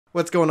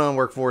What's going on,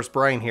 Workforce?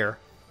 Brian here.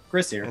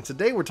 Chris here. And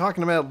today we're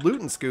talking about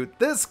Loot and Scoot.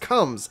 This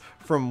comes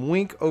from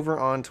Wink over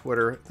on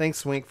Twitter.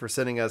 Thanks, Wink, for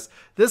sending us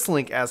this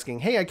link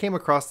asking, hey, I came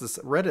across this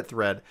Reddit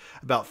thread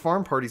about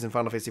farm parties in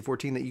Final Fantasy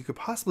XIV that you could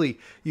possibly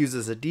use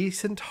as a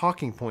decent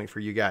talking point for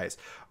you guys.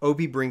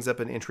 Obi brings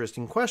up an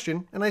interesting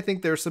question, and I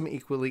think there's some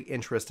equally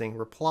interesting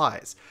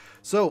replies.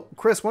 So,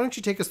 Chris, why don't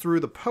you take us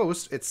through the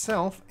post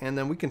itself, and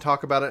then we can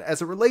talk about it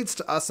as it relates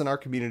to us and our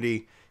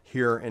community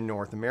here in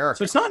North America.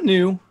 So it's not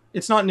new.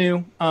 It's not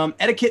new.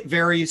 Etiquette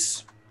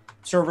varies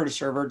server to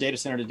server, data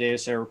center to data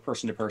center,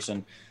 person to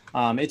person.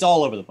 It's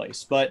all over the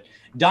place. But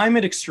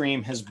Diamond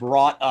Extreme has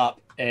brought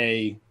up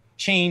a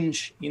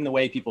change in the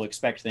way people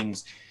expect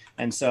things.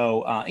 And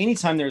so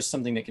anytime there's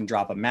something that can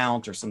drop a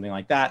mount or something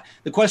like that,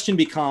 the question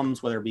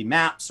becomes, whether it be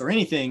maps or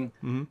anything,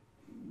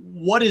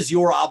 what is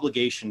your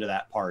obligation to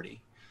that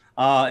party?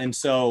 And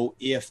so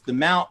if the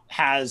mount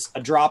has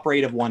a drop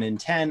rate of 1 in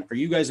 10, are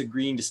you guys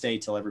agreeing to stay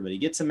till everybody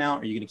gets a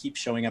mount? Are you going to keep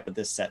showing up at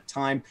this set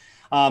time?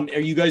 Are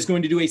you guys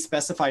going to do a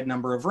specified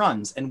number of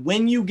runs? And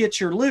when you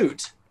get your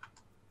loot,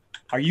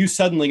 are you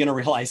suddenly going to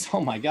realize, oh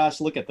my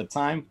gosh, look at the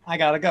time, I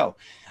got to go.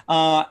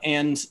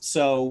 And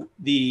so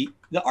the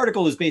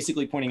article is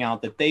basically pointing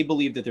out that they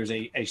believe that there's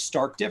a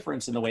stark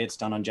difference in the way it's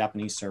done on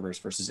Japanese servers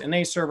versus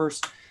NA servers.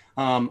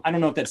 I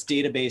don't know if that's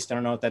data-based. I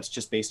don't know if that's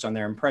just based on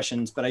their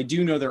impressions, but I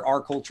do know there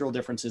are cultural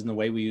differences in the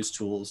way we use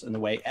tools and the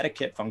way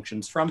etiquette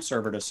functions from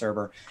server to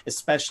server,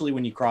 especially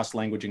when you cross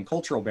language and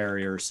cultural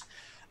barriers.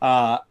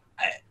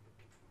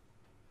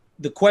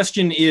 The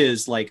question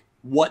is, like,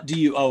 what do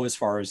you owe as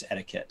far as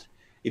etiquette?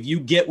 If you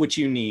get what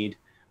you need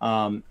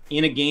in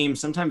a game,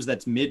 sometimes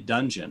that's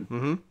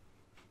mid-dungeon.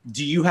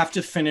 Do you have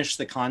to finish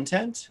the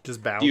content?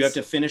 Just bounce. Do you have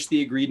to finish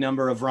the agreed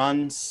number of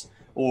runs?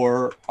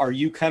 Or are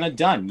you kind of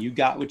done? You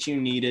got what you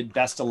needed.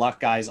 Best of luck,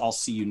 guys. I'll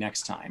see you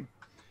next time.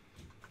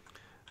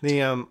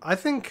 I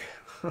think,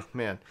 oh,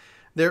 man,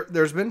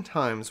 there's been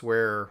times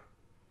where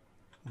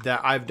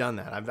that I've done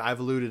that. I've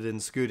looted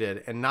and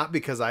scooted, and not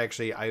because I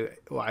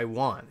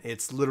won.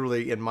 It's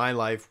literally in my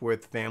life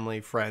with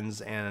family,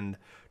 friends, and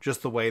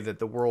just the way that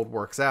the world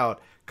works out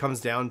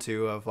comes down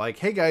to of like,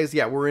 hey guys,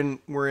 yeah, we're in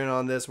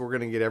on this. We're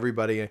gonna get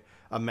everybody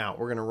a mount.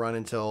 We're gonna run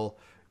until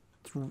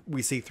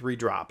we see 3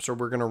 drops, or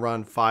we're going to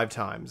run 5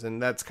 times, and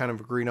that's kind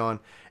of agreed on.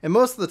 And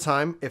most of the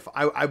time, if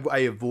I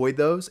avoid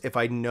those, if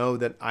I know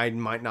that I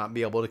might not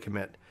be able to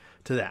commit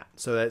to that.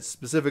 So that's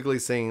specifically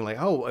saying like,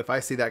 oh, if I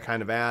see that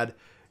kind of ad,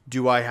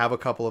 do I have a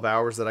couple of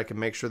hours that I can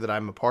make sure that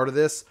I'm a part of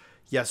this?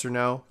 Yes or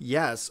no?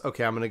 Yes.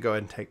 Okay, I'm going to go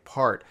ahead and take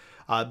part.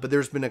 But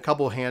there's been a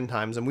couple of hand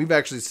times, and we've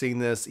actually seen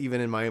this even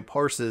in my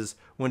parses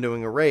when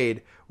doing a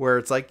raid, where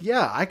it's like,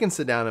 yeah, I can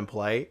sit down and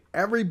play.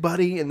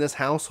 Everybody in this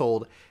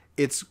household,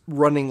 it's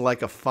running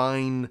like a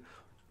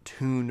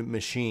fine-tuned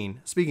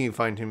machine. Speaking of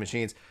fine-tuned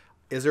machines,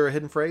 is there a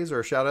hidden phrase or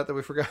a shout-out that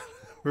we forgot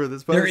for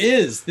this post? There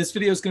is. This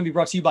video is going to be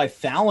brought to you by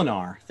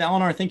Thalinar.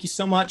 Thalinar, thank you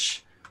so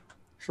much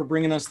for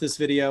bringing us this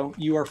video.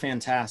 You are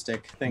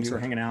fantastic. Thanks for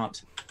hanging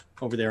out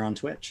over there on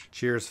Twitch.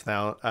 Cheers,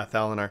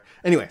 Thalinar.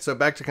 Anyway, so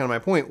back to kind of my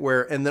point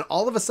where, and then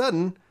all of a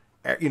sudden,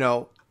 you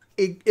know,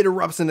 it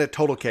erupts into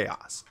total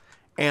chaos.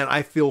 And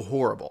I feel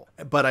horrible.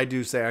 But I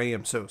do say I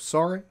am so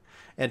sorry.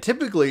 And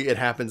typically it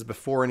happens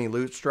before any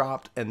loot's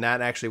dropped, and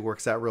that actually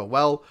works out real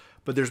well.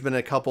 But there's been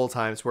a couple of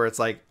times where it's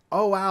like,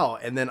 oh, wow.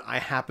 And then I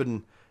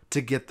happen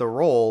to get the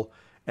roll,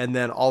 and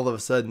then all of a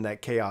sudden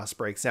that chaos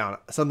breaks down.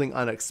 Something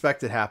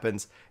unexpected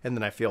happens, and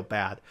then I feel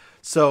bad.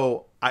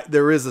 So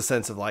there is a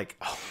sense of like,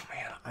 oh,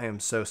 man, I am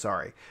so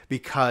sorry.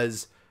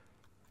 Because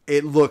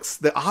it looks,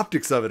 the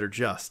optics of it are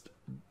just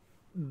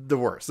the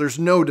worst. There's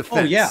no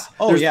defense.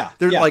 Oh, yeah.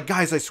 They're like,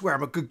 guys, I swear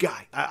I'm a good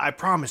guy. I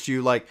promise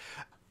you, like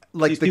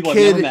These the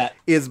kid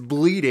is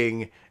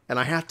bleeding and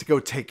I have to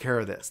go take care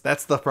of this.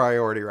 That's the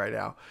priority right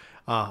now.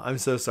 I'm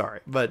so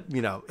sorry, but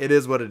you know, it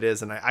is what it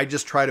is. And I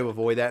just try to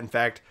avoid that. In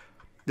fact,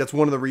 that's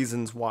one of the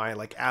reasons why,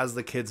 like, as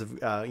the kids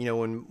have, you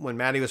know, when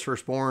Maddie was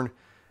first born,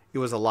 it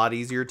was a lot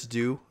easier to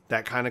do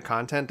that kind of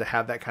content, to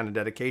have that kind of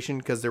dedication,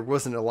 because there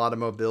wasn't a lot of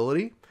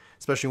mobility,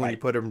 especially when you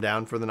put them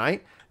down for the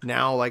night.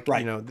 Now, like,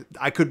 you know,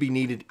 I could be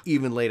needed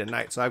even late at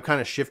night. So I've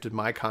kind of shifted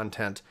my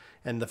content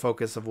and the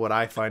focus of what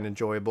I find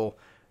enjoyable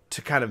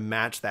to kind of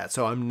match that.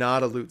 So I'm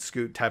not a loot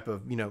scoot type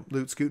of, you know,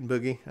 loot scoot and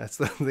boogie. That's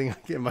the thing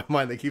in my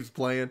mind that keeps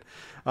playing.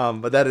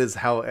 But that is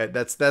how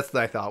that's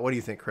my thought. What do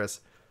you think,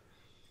 Chris?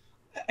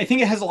 I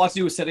think it has a lot to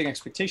do with setting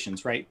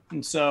expectations, right?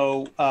 And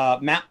so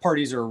map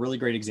parties are a really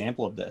great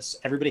example of this.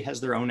 Everybody has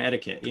their own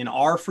etiquette. In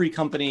our free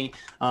company,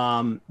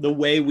 the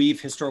way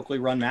we've historically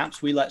run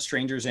maps, we let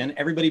strangers in.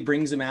 Everybody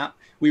brings a map.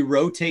 We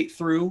rotate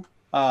through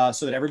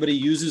so that everybody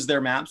uses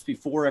their maps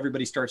before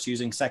everybody starts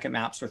using second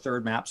maps or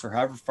third maps, or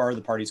however far the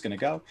party's going to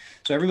go.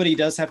 So everybody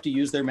does have to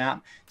use their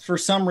map. For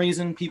some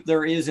reason,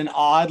 there is an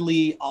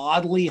oddly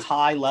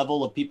high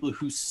level of people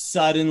who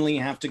suddenly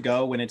have to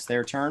go when it's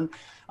their turn.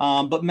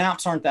 But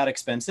maps aren't that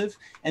expensive.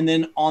 And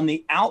then on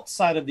the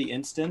outside of the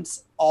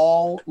instance,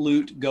 all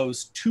loot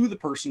goes to the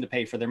person to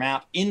pay for their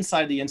map.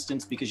 Inside the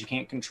instance, because you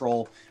can't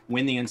control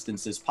when the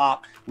instances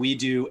pop, we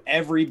do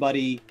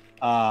everybody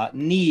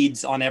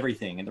needs on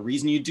everything. And the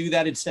reason you do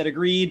that instead of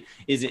greed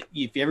is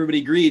if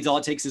everybody greeds, all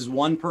it takes is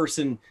one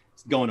person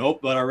going, oh,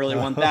 but I really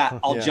want that.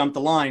 I'll jump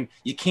the line.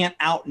 You can't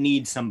out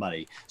need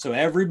somebody. So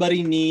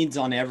everybody needs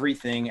on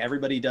everything.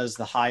 Everybody does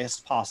the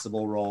highest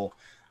possible roll.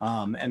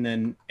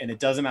 And it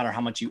doesn't matter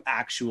how much you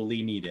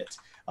actually need it.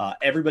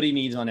 Everybody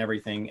needs on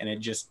everything, and it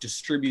just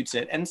distributes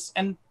it.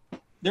 And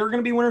there are going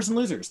to be winners and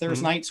losers.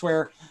 There's nights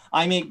where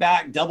I make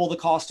back double the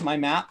cost of my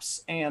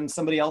maps, and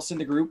somebody else in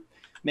the group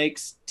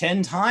makes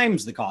 10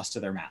 times the cost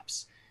of their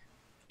maps.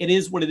 It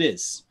is what it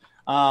is.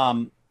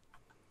 I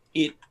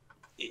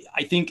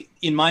think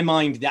in my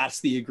mind, that's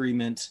the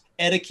agreement.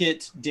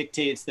 Etiquette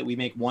dictates that we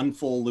make one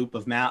full loop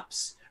of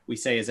maps. We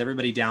say, is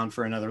everybody down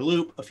for another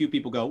loop? A few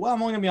people go, well,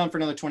 I'm only gonna be on for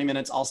another 20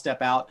 minutes. I'll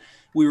step out.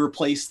 We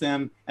replace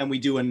them and we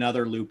do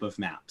another loop of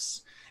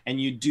maps. And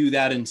you do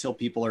that until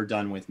people are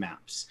done with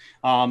maps.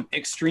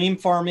 Extreme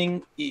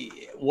farming,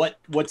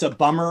 what's a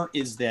bummer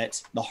is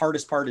that the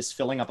hardest part is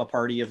filling up a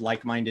party of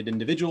like-minded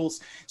individuals.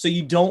 So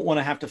you don't want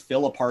to have to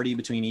fill a party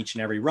between each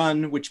and every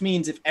run, which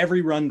means if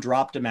every run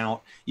dropped them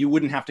out, you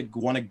wouldn't have to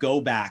want to go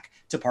back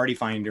to Party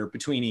Finder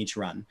between each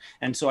run.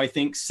 And so I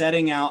think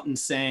setting out and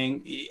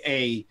saying,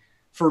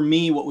 for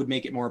me, what would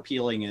make it more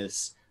appealing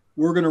is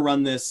we're going to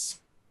run this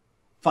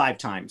 5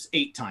 times,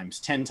 8 times,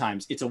 10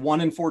 times. It's a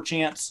 1 in 4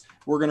 chance.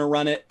 We're going to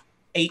run it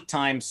 8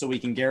 times so we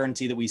can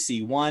guarantee that we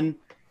see 1.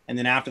 And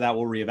then after that,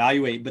 we'll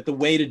reevaluate. But the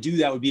way to do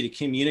that would be to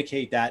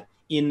communicate that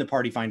in the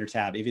Party Finder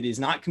tab. If it is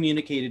not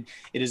communicated,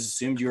 it is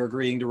assumed you're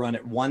agreeing to run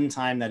it 1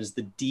 time. That is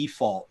the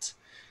default.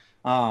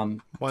 One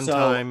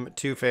time,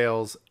 2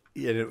 fails,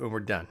 and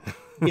we're done.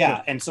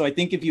 Yeah. And so I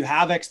think if you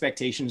have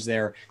expectations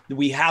there,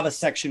 we have a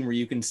section where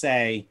you can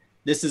say,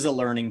 this is a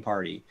learning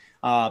party.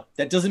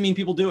 That doesn't mean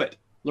people do it.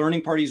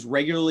 Learning parties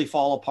regularly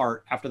fall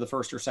apart after the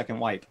first or second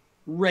wipe.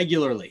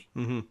 Regularly.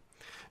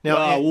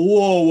 Now,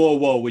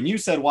 whoa. When you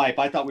said wipe,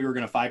 I thought we were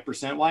going to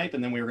 5% wipe,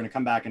 and then we were going to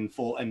come back in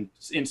full and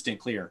instant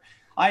clear.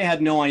 I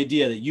had no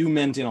idea that you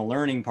meant in a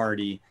learning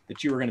party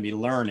that you were going to be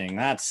learning.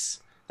 That's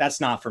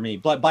not for me.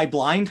 But by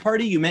blind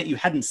party, you meant you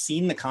hadn't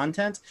seen the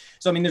content.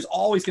 So, I mean, there's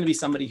always going to be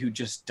somebody who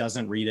just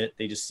doesn't read it.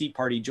 They just see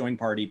party, join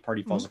party,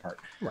 party falls apart.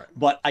 Right.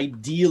 But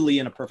ideally,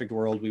 in a perfect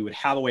world, we would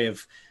have a way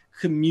of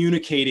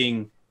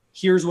communicating,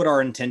 here's what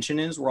our intention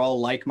is. We're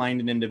all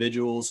like-minded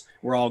individuals.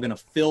 We're all going to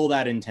fill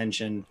that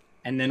intention,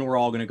 and then we're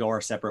all going to go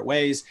our separate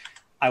ways.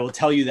 I will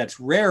tell you that's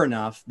rare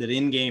enough that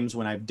in games,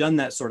 when I've done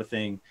that sort of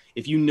thing,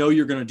 if you know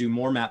you're going to do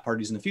more map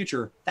parties in the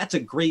future, that's a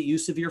great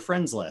use of your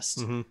friends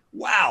list.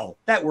 Wow,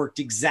 that worked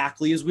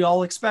exactly as we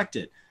all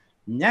expected.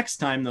 Next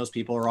time those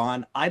people are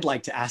on, I'd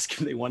like to ask if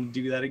they want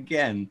to do that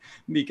again,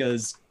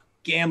 because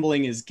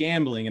gambling is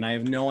gambling, and I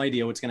have no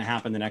idea what's going to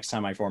happen the next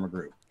time I form a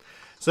group.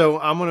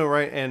 So I'm going to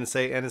write and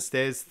say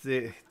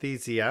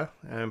anesthesia.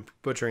 I'm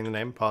butchering the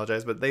name,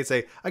 apologize. But they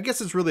say, I guess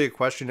it's really a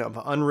question of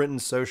unwritten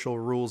social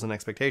rules and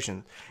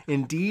expectations.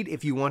 Indeed,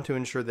 if you want to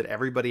ensure that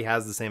everybody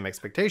has the same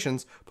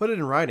expectations, put it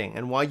in writing.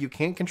 And while you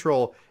can't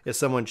control if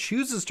someone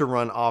chooses to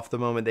run off the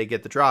moment they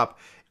get the drop,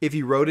 if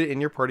you wrote it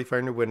in your Party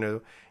Finder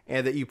window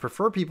and that you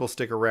prefer people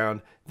stick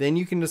around, then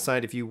you can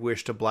decide if you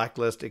wish to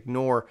blacklist,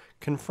 ignore,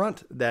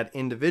 confront that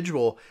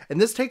individual.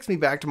 And this takes me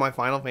back to my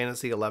Final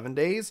Fantasy XI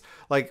days.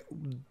 Like,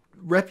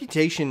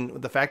 reputation,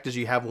 the fact is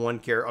you have one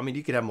character. I mean,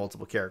 you could have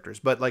multiple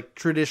characters, but like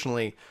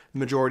traditionally, the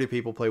majority of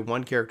people play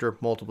one character,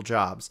 multiple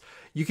jobs.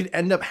 You could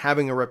end up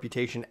having a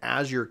reputation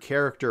as your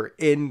character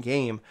in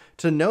game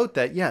to note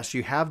that, yes,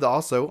 you have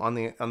also on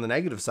the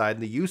negative side,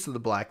 the use of the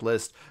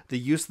blacklist, the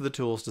use of the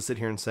tools to sit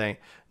here and say,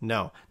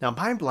 no. Now,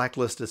 my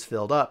blacklist is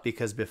filled up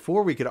because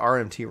before we could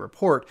RMT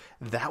report,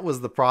 that was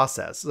the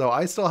process. So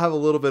I still have a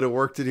little bit of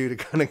work to do to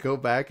kind of go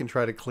back and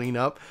try to clean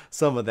up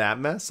some of that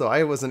mess. So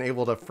I wasn't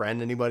able to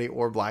friend anybody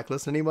or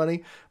blacklist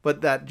anybody,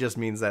 but that just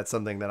means that's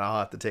something that I'll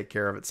have to take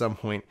care of at some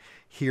point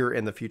here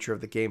in the future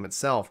of the game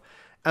itself.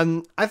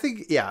 And I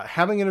think, yeah,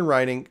 having it in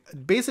writing,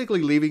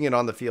 basically leaving it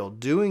on the field,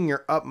 doing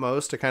your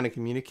utmost to kind of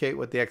communicate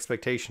what the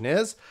expectation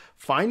is,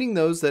 finding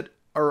those that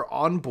are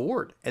on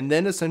board, and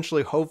then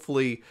essentially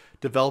hopefully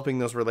developing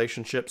those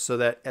relationships so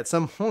that at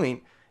some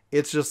point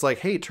it's just like,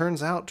 hey, it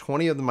turns out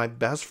 20 of my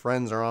best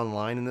friends are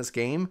online in this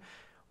game.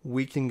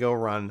 We can go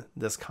run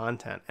this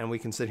content, and we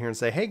can sit here and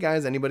say, hey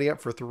guys, anybody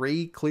up for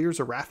 3 clears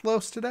of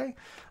Rathlos today?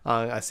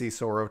 I see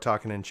Soro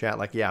talking in chat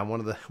like, yeah, one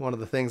of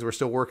the things we're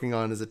still working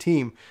on as a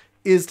team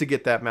is to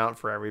get that mount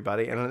for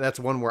everybody. And that's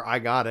one where I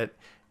got it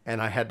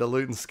and I had to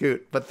loot and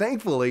scoot. But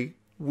thankfully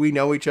we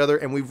know each other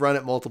and we've run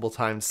it multiple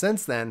times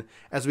since then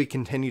as we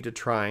continue to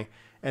try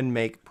and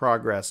make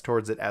progress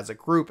towards it as a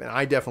group. And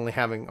I definitely,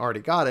 having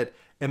already got it,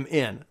 am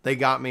in. They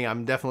got me.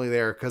 I'm definitely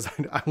there because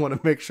I want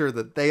to make sure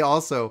that they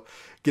also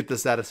get the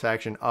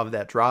satisfaction of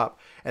that drop.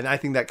 And I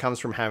think that comes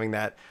from having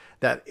that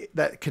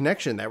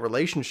connection, that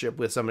relationship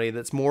with somebody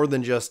that's more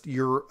than just,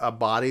 you're a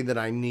body that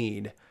I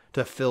need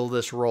to fill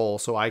this role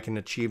so I can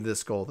achieve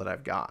this goal that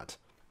I've got.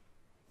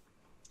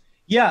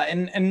 Yeah,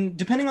 and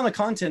depending on the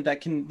content,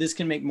 this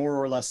can make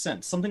more or less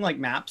sense. Something like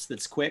maps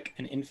that's quick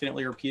and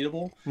infinitely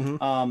repeatable.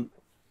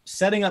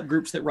 Setting up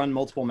groups that run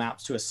multiple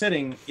maps to a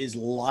sitting is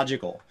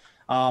logical.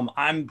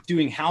 I'm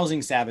doing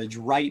Housing Savage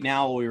right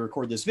now while we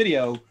record this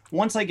video.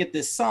 Once I get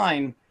this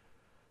sign,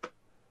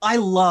 I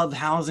love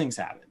Housing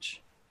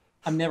Savage.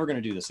 I'm never going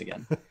to do this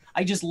again.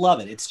 I just love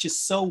it. It's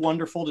just so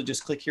wonderful to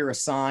just click here a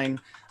sign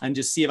and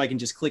just see if I can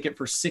just click it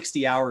for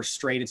 60 hours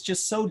straight. It's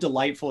just so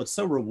delightful. It's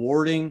so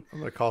rewarding. I'm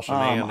gonna call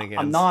shenanigans.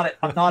 I'm not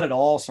at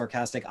all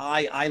sarcastic.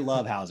 I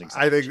love Housing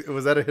Savage. I think,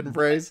 was that a hidden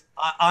phrase?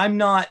 I'm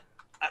not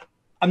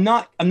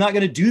going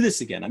to do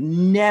this again.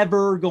 I'm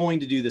never going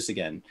to do this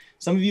again.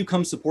 Some of you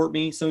come support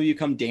me. Some of you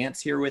come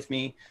dance here with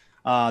me.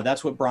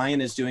 That's what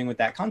Brian is doing with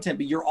that content.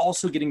 But you're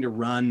also getting to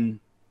run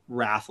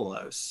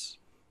Rathalos.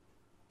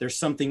 There's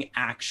something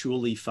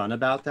actually fun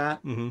about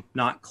that.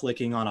 Not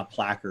clicking on a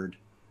placard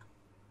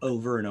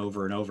over and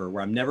over and over,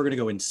 where I'm never going to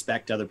go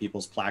inspect other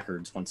people's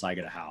placards once I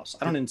get a house.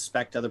 I don't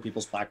inspect other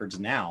people's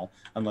placards now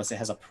unless it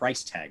has a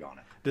price tag on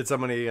it. Did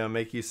somebody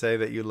make you say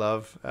that you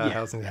love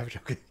Housing Savage?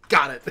 Okay.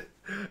 Got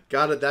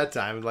it that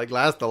time. Like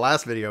the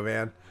last video,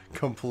 man,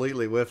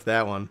 completely whiffed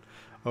that one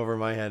over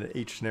my head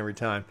each and every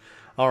time.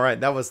 All right,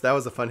 that was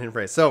a fun hint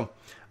phrase. So,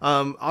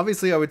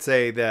 obviously, I would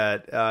say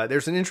that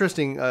there's an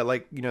interesting,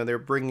 they're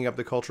bringing up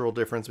the cultural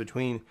difference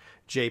between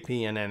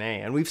JP and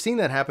NA, and we've seen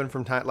that happen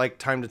from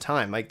time to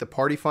time, like the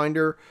Party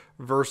Finder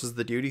versus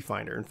the Duty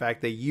Finder. In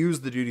fact, they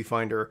use the Duty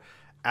Finder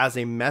as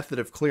a method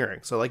of clearing.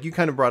 So, like you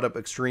kind of brought up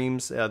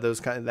extremes,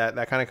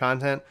 that kind of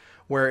content,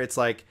 where it's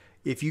like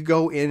if you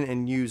go in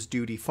and use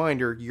Duty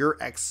Finder, you're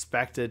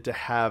expected to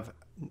have,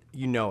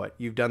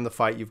 you've done the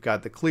fight, you've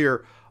got the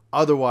clear.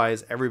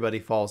 Otherwise, everybody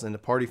falls into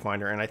Party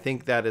Finder. And I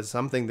think that is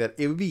something that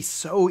it would be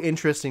so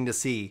interesting to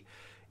see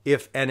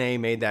if NA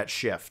made that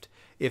shift.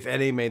 If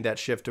NA made that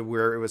shift to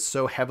where it was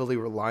so heavily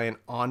reliant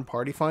on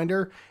Party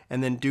Finder,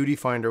 and then Duty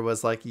Finder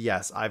was like,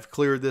 yes, I've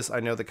cleared this, I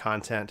know the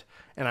content,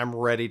 and I'm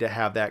ready to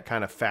have that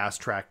kind of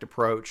fast-tracked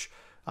approach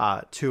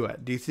to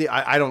it. Do you think?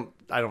 I don't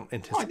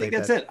anticipate. I think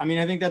that's it. I mean,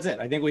 I think that's it.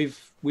 I think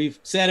we've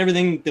said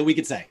everything that we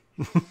could say.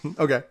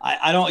 Okay.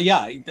 I don't.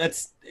 Yeah,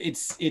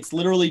 it's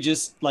literally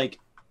just like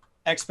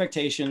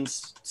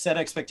expectations. Set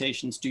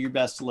expectations. Do your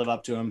best to live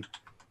up to them.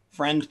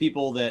 Friend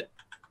people that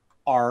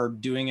are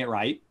doing it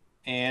right,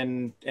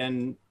 and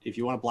if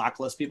you want to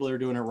blacklist people that are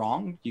doing it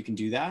wrong, you can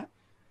do that.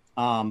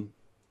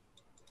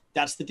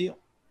 That's the deal.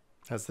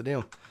 That's the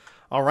deal.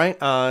 All right.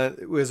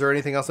 Was there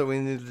anything else that we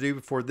need to do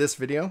before this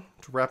video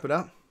to wrap it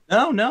up?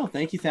 No.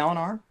 Thank you,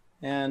 Thalinar.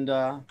 And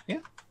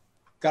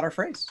got our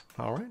phrase.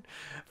 All right.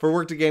 For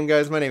Work to Game,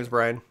 guys, my name is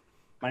Brian.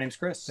 My name's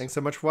Chris. Thanks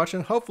so much for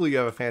watching. Hopefully you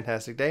have a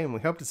fantastic day, and we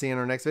hope to see you in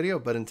our next video.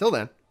 But until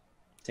then,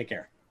 take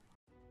care.